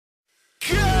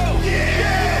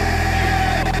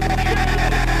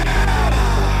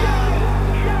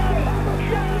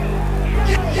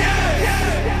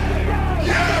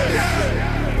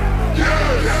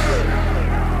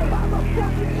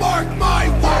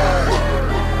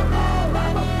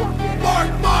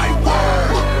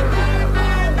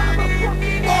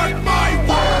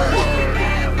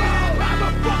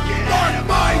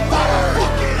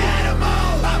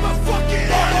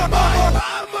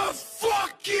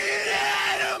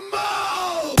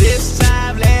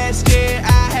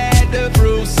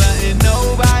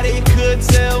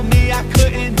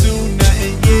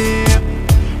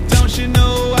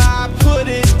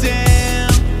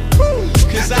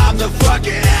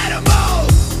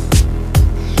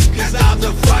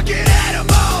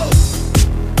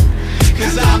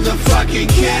I'm the fucking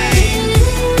king.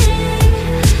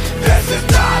 This is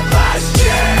not last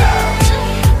year,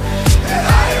 and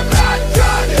I am not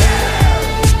done here.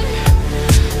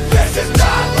 This is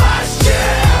not last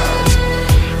year,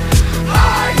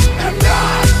 I am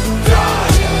not done.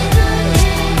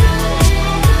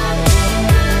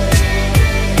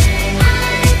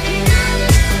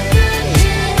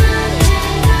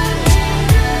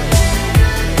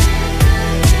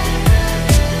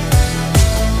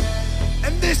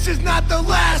 And this is not the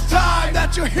last time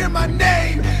that you'll hear my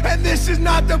name, and this is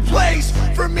not the place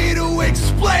for me to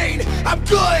explain. I'm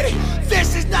good,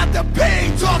 this is not the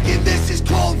pain talking, this is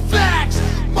cold facts.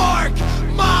 Mark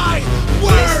my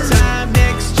words. This time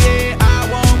next year I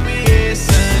won't be here,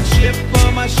 son. Chip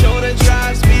on my shoulder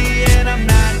drives me and I'm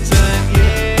not done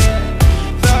yet.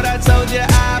 Thought I told you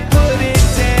I put it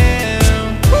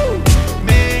down. Woo!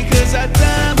 Man, cause I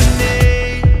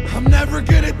dominate. I'm never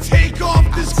gonna take off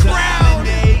this crown.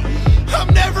 I'm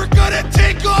never gonna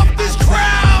take off this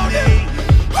crown.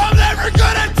 I'm never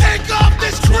gonna take off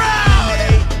this crown.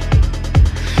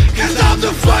 Cause I'm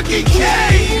the fucking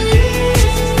king.